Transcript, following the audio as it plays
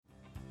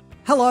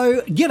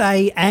Hello,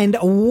 g'day, and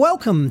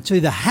welcome to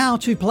the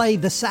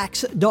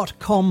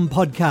howtoplaythesax.com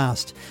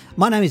podcast.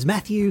 My name is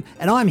Matthew,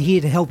 and I'm here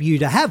to help you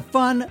to have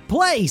fun,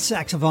 play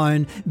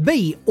saxophone,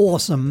 be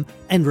awesome,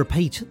 and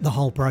repeat the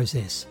whole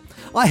process.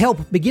 I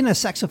help beginner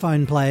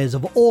saxophone players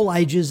of all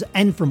ages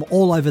and from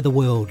all over the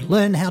world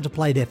learn how to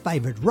play their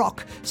favourite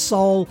rock,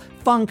 soul,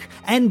 funk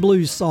and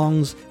blues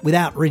songs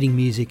without reading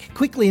music,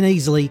 quickly and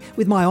easily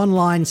with my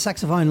online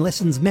saxophone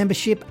lessons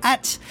membership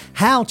at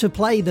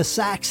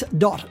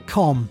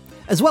howtoplaythesax.com,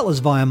 as well as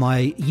via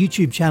my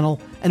YouTube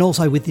channel and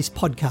also with this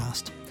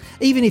podcast.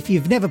 Even if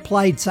you've never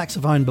played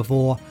saxophone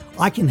before,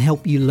 I can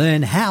help you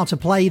learn how to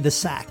play the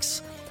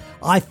sax.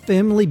 I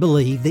firmly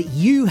believe that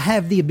you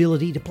have the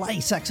ability to play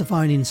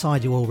saxophone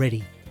inside you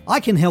already. I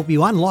can help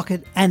you unlock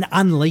it and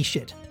unleash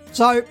it.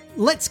 So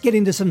let's get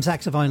into some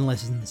saxophone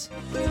lessons.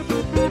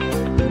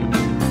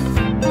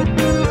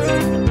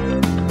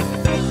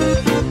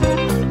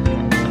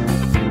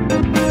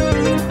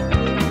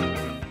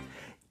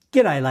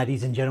 G'day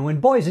ladies and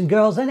gentlemen, boys and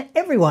girls and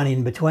everyone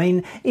in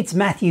between. It's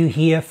Matthew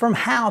here from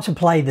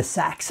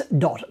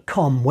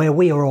howtoplaythesax.com, where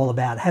we are all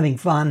about having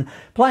fun,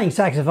 playing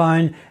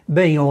saxophone,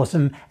 being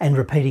awesome and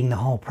repeating the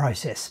whole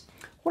process.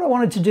 What I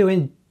wanted to do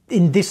in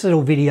this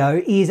little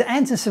video is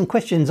answer some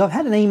questions. I've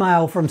had an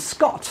email from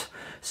Scott.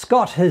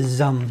 Scott has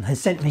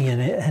sent me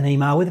an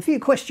email with a few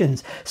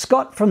questions.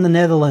 Scott from the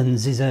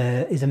Netherlands is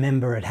a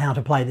member at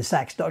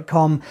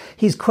howtoplaythesax.com.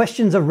 His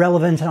questions are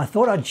relevant, and I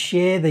thought I'd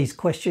share these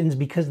questions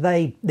because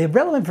they're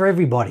relevant for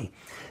everybody.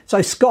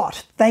 So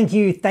Scott, thank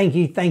you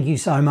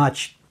so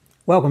much.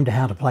 Welcome to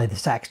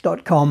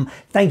howtoplaythesax.com.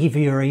 Thank you for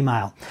your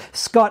email.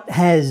 Scott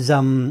has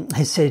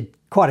said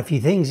quite a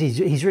few things.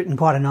 He's written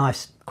quite a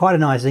nice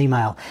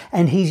email,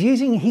 and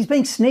he's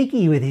being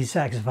sneaky with his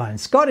saxophone.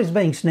 Scott is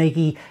being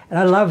sneaky, and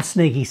I love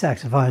sneaky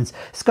saxophones.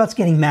 Scott's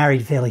getting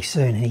married fairly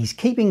soon, and he's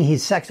keeping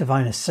his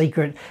saxophone a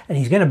secret, and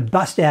he's going to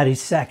bust out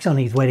his sax on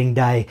his wedding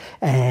day,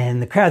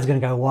 and the crowd's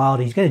going to go wild.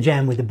 He's going to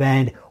jam with the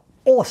band.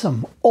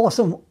 Awesome,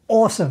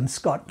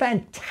 Scott.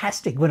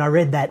 Fantastic. When I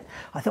read that,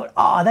 I thought,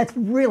 oh, that's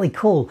really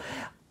cool.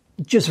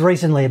 Just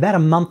recently, about a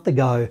month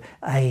ago,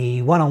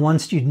 a one-on-one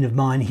student of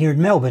mine here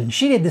in Melbourne,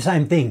 she did the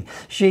same thing.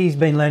 She's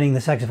been learning the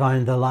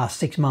saxophone the last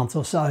 6 months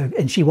or so,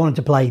 and she wanted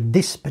to play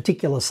this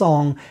particular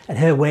song at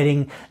her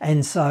wedding.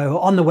 And so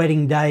on the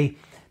wedding day,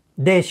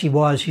 there she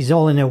was. She's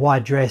all in her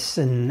white dress,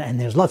 and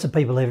there's lots of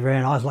people everywhere,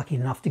 and I was lucky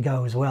enough to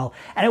go as well.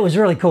 And it was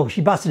really cool.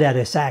 She busted out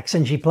her sax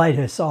and she played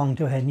her song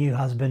to her new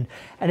husband,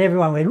 and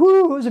everyone went,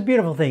 woo, it was a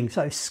beautiful thing.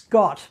 So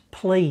Scott,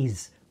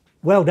 please,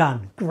 well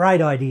done.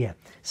 Great idea.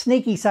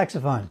 Sneaky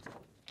saxophone.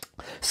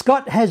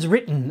 Scott has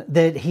written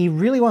that he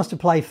really wants to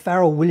play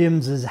Pharrell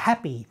Williams'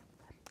 Happy.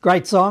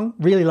 Great song.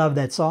 Really love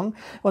that song.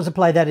 Wants to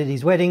play that at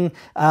his wedding.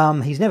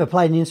 He's never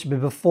played an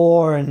instrument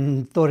before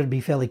and thought it'd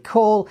be fairly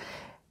cool.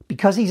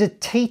 Because he's a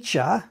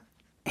teacher,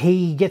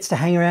 he gets to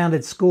hang around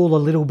at school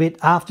a little bit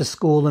after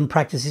school and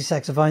practice his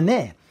saxophone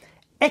there.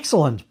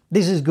 Excellent.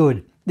 This is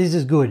good.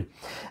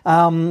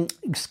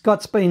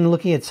 Scott's been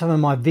looking at some of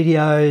my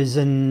videos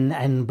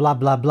and blah,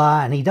 blah,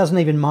 blah, and he doesn't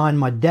even mind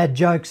my dad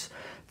jokes.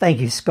 Thank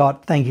you,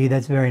 Scott. Thank you.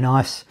 That's very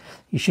nice.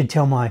 You should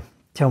tell my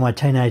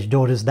teenage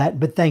daughters that,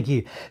 but thank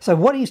you. So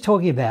what he's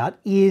talking about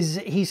is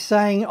he's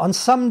saying on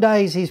some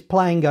days his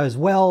playing goes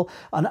well,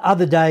 on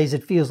other days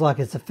it feels like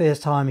it's the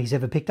first time he's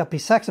ever picked up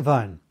his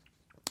saxophone.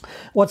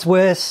 What's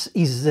worse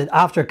is that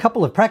after a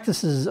couple of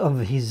practices of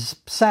his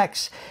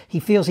sax, he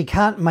feels he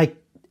can't make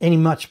any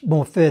much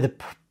more further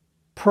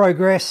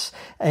progress,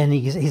 and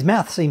his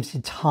mouth seems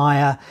to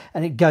tire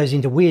and it goes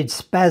into weird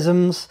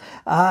spasms.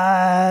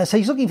 So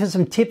he's looking for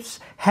some tips.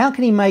 How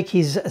can he make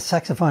his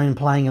saxophone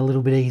playing a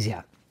little bit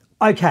easier?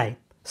 Okay,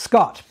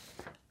 Scott,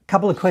 a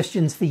couple of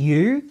questions for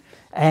you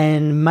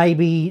and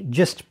maybe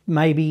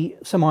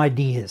some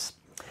ideas.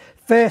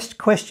 First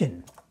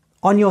question,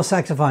 on your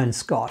saxophone,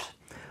 Scott,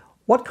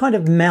 what kind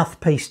of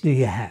mouthpiece do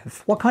you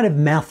have?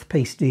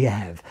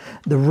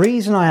 The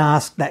reason I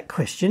ask that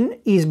question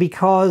is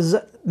because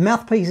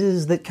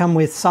mouthpieces that come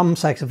with some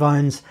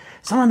saxophones,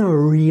 some of them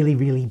are really,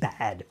 really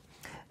bad.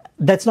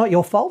 That's not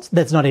your fault.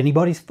 That's not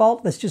anybody's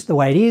fault. That's just the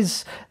way it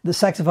is. The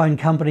saxophone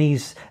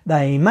companies,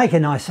 they make a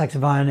nice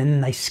saxophone and then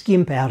they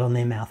skimp out on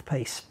their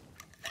mouthpiece.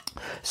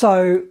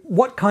 So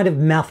what kind of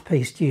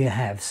mouthpiece do you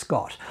have,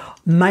 Scott?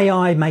 May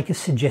I make a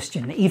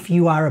suggestion? If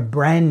you are a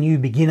brand new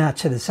beginner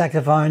to the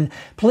saxophone,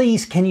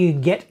 please can you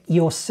get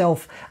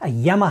yourself a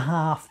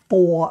Yamaha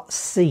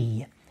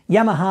 4C.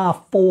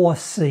 Yamaha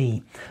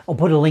 4C. I'll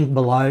put a link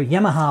below.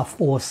 Yamaha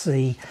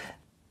 4C.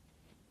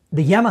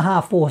 The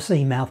Yamaha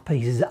 4C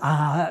mouthpieces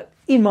are,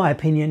 in my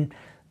opinion,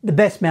 the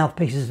best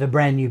mouthpieces for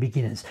brand new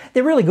beginners.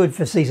 They're really good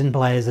for seasoned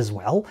players as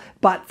well,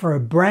 but for a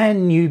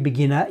brand new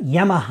beginner,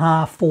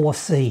 Yamaha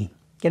 4C.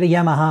 Get a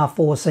Yamaha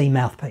 4C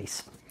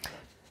mouthpiece.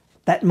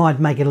 That might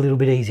make it a little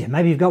bit easier.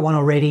 Maybe you've got one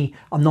already.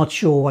 I'm not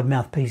sure what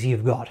mouthpiece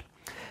you've got.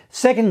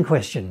 Second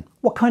question,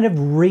 what kind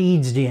of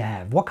reeds do you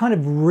have?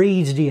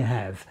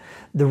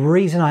 The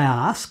reason I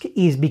ask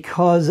is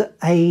because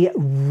a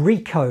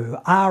Rico,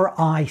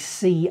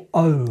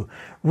 R-I-C-O,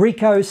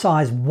 Rico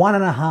size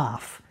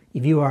 1.5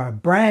 if you are a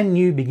brand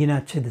new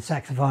beginner to the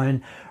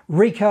saxophone,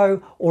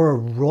 Rico or a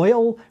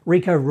Royal,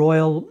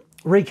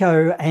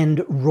 Rico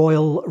and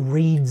Royal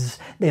reeds.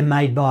 They're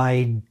made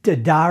by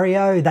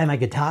D'Addario. They make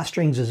guitar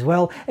strings as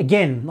well.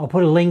 Again, I'll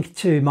put a link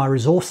to my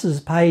resources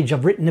page.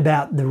 I've written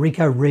about the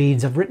Rico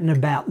reeds. I've written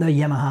about the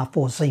Yamaha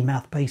 4C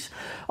mouthpiece.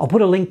 I'll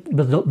put a link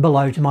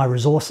below to my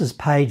resources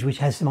page, which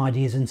has some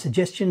ideas and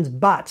suggestions.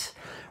 But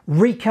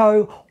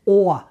Rico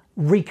or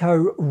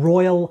Rico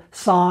Royal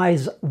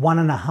size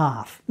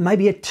 1.5,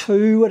 maybe a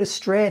 2 at a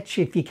stretch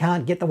if you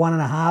can't get the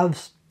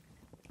 1.5s.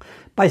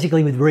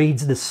 Basically with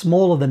reeds, the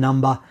smaller the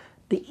number,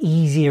 the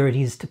easier it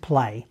is to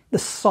play, the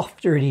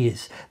softer it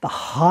is. The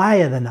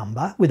higher the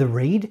number with a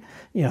reed,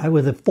 you know,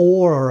 with a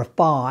 4 or a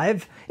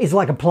 5, it's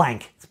like a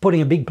plank. It's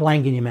putting a big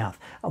plank in your mouth.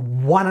 A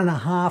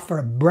 1.5 for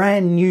a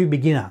brand new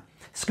beginner.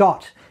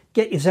 Scott,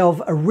 get yourself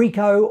a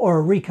Rico or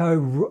a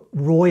Rico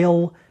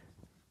Royal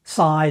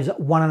size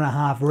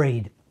 1.5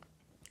 reed.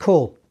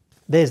 Cool,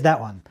 there's that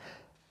one.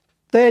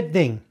 Third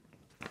thing,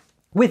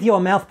 with your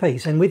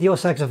mouthpiece and with your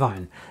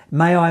saxophone,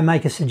 may I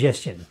make a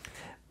suggestion?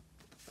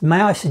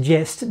 May I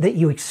suggest that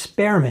you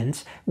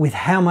experiment with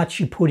how much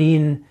you put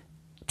in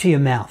to your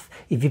mouth.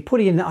 If you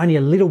put in only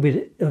a little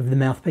bit of the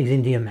mouthpiece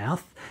into your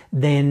mouth,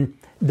 then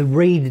the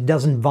reed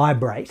doesn't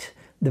vibrate.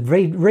 The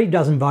reed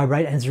doesn't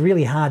vibrate, and it's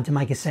really hard to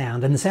make a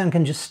sound, and the sound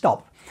can just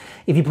stop.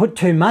 If you put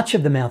too much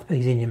of the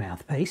mouthpiece in your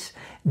mouthpiece,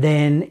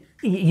 then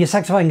your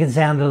saxophone can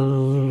sound a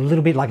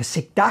little bit like a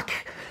sick duck.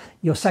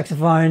 Your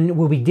saxophone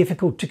will be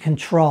difficult to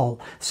control.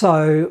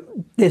 So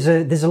there's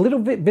a little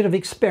bit of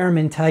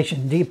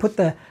experimentation. Do you put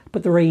the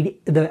reed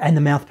and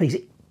the mouthpiece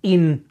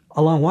in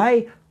a long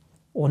way,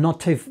 or not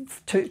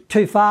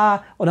too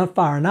far, or not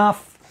far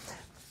enough?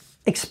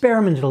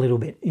 Experiment a little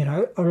bit. You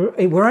know,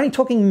 we're only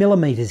talking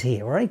millimeters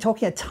here. We're only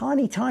talking a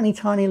tiny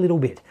little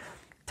bit,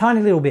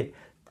 tiny little bit.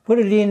 Put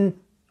it in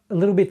a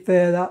little bit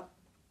further,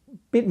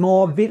 bit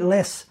more, bit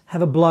less.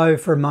 Have a blow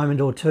for a moment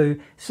or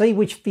two. See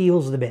which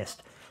feels the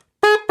best.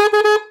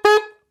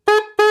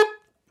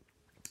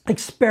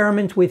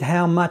 Experiment with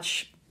how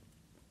much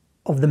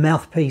of the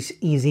mouthpiece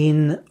is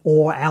in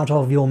or out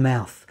of your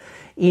mouth.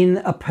 In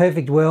a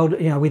perfect world,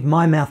 you know, with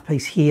my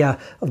mouthpiece here,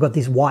 I've got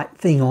this white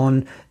thing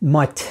on.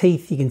 My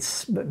teeth,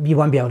 you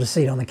won't be able to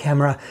see it on the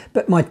camera,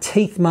 but my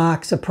teeth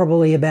marks are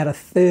probably about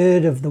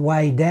 1/3 of the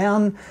way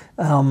down.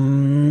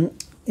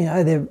 You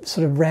know, they're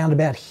sort of round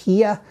about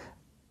here,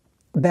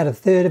 about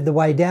 1/3 of the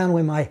way down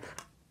where my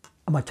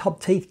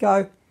top teeth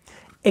go.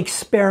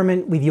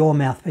 Experiment with your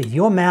mouthpiece.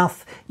 Your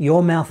mouth,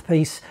 your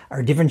mouthpiece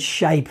are a different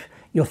shape.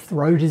 Your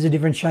throat is a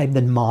different shape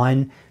than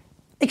mine.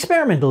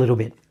 Experiment a little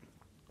bit.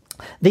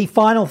 The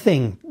final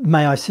thing,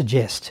 may I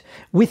suggest,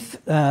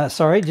 with,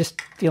 just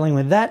dealing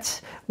with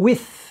that,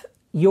 with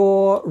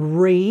your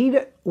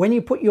reed, when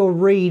you put your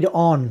reed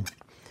on,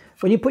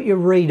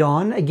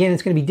 again,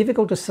 it's going to be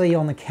difficult to see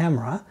on the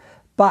camera,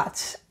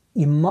 but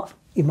you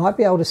might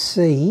be able to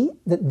see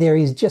that there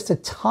is just a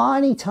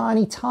tiny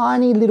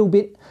little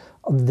bit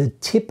of the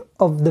tip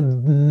of the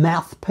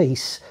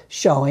mouthpiece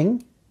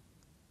showing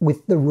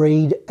with the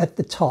reed at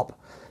the top.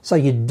 So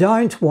you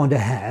don't want to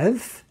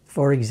have,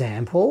 for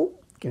example,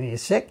 give me a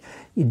sec,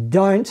 you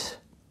don't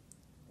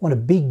want a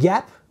big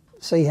gap.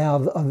 See how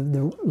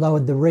I've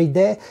lowered the reed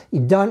there? You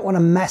don't want a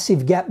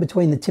massive gap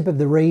between the tip of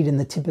the reed and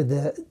the tip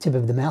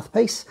of the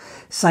mouthpiece.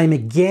 Same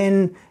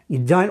again, you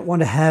don't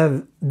want to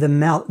have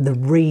the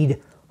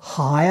reed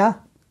higher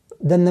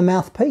than the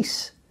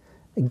mouthpiece.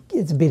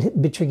 It's a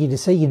bit tricky to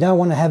see. You don't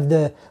want to have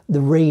the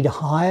reed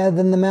higher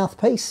than the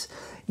mouthpiece.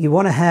 You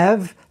want to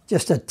have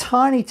just a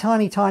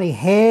tiny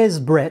hair's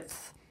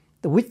breadth,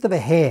 the width of a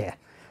hair,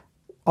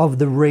 of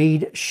the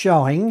reed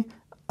showing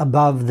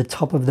above the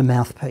top of the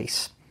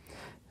mouthpiece.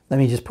 Let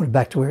me just put it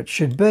back to where it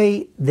should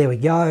be. There we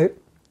go.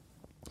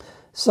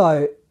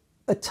 So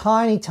a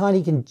tiny,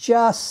 you can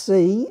just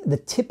see the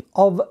tip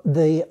of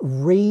the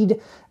reed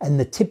and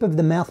the tip of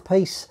the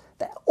mouthpiece.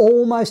 They're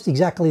almost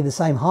exactly the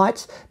same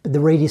height, but the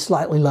reed is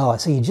slightly lower.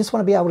 So you just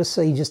want to be able to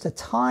see just a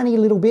tiny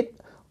little bit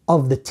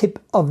of the tip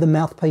of the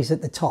mouthpiece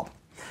at the top.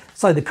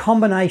 So the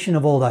combination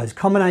of all those,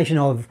 combination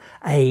of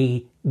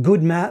a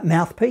good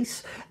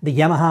mouthpiece, the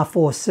Yamaha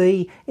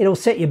 4C, it'll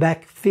set you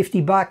back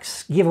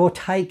 $50, give or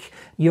take.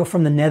 You're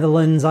from the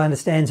Netherlands, I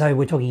understand, so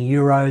we're talking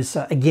euros.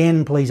 So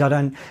again, please,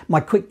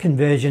 my quick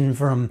conversion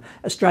from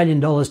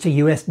Australian dollars to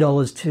US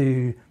dollars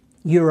to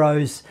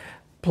euros,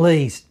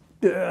 please,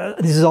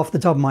 this is off the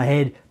top of my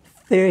head,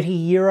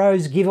 30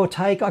 euros, give or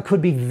take. I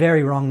could be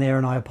very wrong there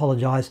and I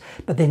apologise,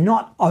 but they're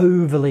not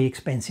overly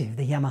expensive,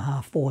 the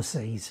Yamaha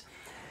 4Cs.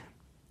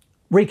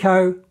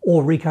 Rico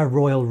or Rico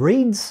Royal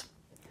reeds.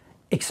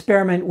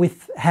 Experiment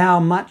with how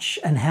much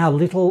and how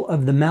little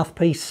of the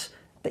mouthpiece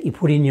that you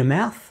put in your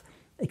mouth.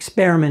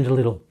 Experiment a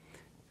little.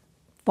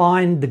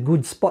 Find the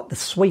good spot, the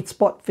sweet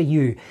spot for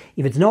you.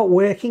 If it's not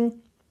working,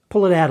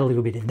 pull it out a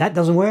little bit. If that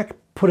doesn't work,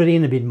 put it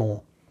in a bit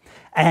more.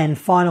 And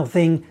final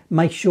thing,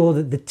 make sure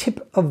that the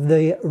tip of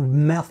the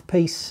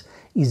mouthpiece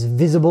is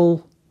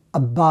visible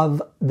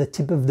above the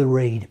tip of the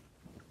reed.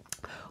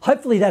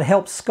 Hopefully that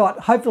helps,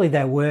 Scott. Hopefully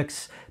that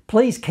works.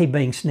 Please keep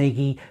being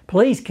sneaky.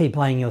 Please keep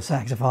playing your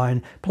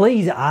saxophone.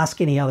 Please ask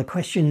any other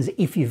questions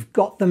if you've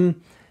got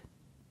them.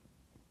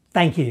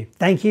 Thank you.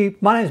 Thank you.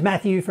 My name is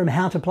Matthew from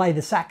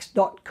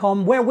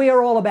howtoplaythesax.com, where we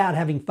are all about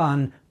having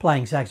fun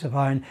playing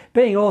saxophone,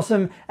 being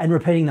awesome and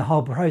repeating the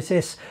whole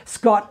process.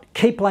 Scott,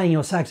 keep playing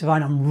your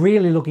saxophone. I'm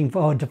really looking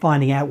forward to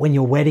finding out when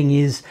your wedding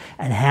is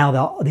and how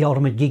the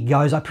ultimate gig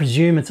goes. I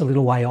presume it's a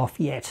little way off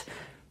yet.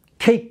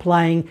 Keep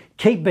playing,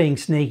 keep being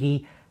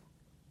sneaky,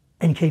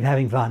 and keep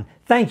having fun.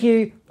 Thank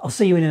you. I'll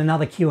see you in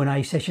another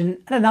Q&A session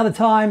at another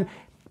time.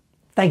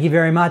 Thank you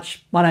very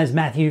much. My name is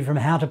Matthew from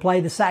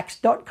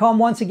howtoplaythesax.com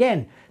once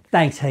again.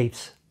 Thanks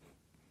heaps.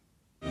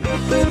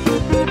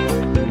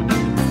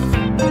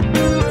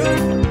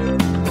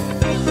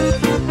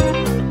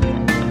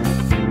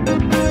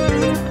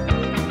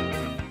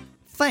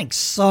 Thanks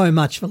so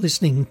much for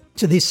listening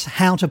to this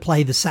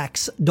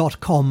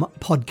howtoplaythesax.com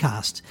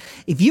podcast.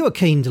 If you are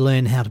keen to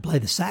learn how to play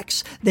the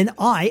sax, then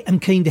I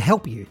am keen to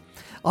help you.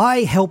 I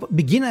help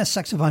beginner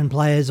saxophone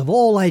players of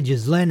all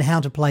ages learn how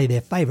to play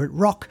their favourite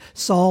rock,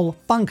 soul,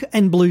 funk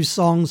and blues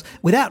songs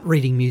without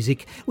reading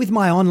music with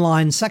my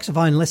online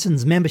saxophone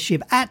lessons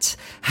membership at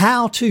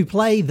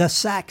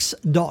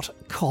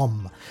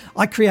howtoplaythesax.com.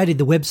 I created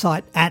the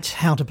website at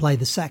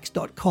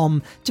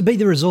howtoplaythesax.com to be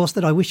the resource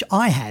that I wish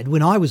I had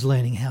when I was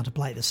learning how to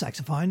play the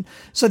saxophone,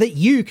 so that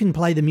you can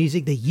play the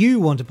music that you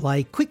want to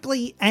play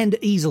quickly and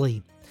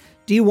easily.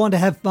 Do you want to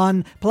have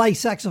fun, play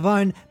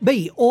saxophone,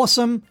 be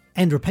awesome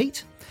and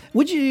repeat?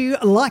 Would you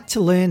like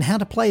to learn how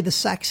to play the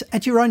sax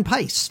at your own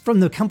pace from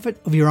the comfort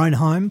of your own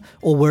home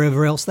or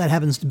wherever else that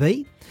happens to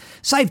be?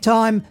 Save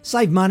time,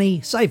 save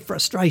money, save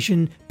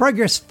frustration,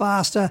 progress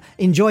faster,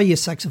 enjoy your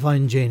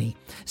saxophone journey.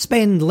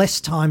 Spend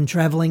less time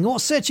travelling or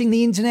searching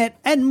the internet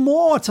and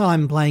more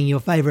time playing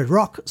your favourite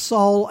rock,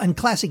 soul and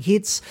classic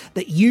hits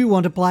that you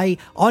want to play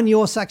on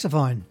your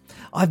saxophone.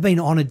 I've been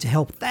honoured to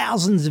help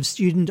thousands of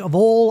students of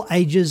all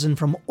ages and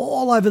from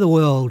all over the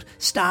world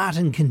start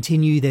and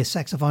continue their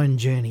saxophone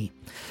journey.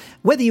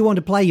 Whether you want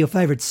to play your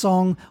favourite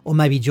song or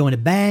maybe join a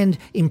band,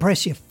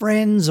 impress your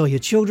friends or your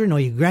children or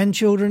your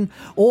grandchildren,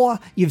 or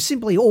you've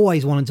simply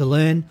always wanted to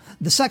learn,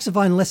 the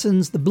saxophone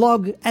lessons, the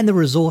blog and the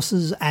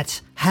resources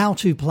at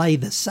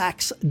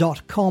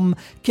howtoplaythesax.com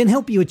can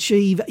help you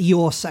achieve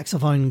your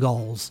saxophone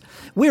goals.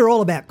 We're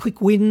all about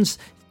quick wins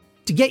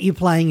to get you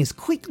playing as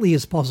quickly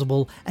as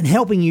possible and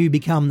helping you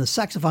become the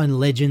saxophone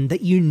legend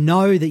that you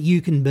know that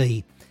you can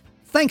be.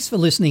 Thanks for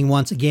listening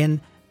once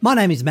again. My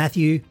name is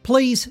Matthew.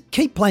 Please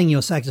keep playing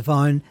your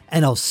saxophone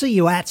and I'll see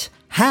you at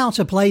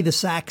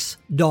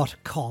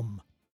howtoplaythesax.com.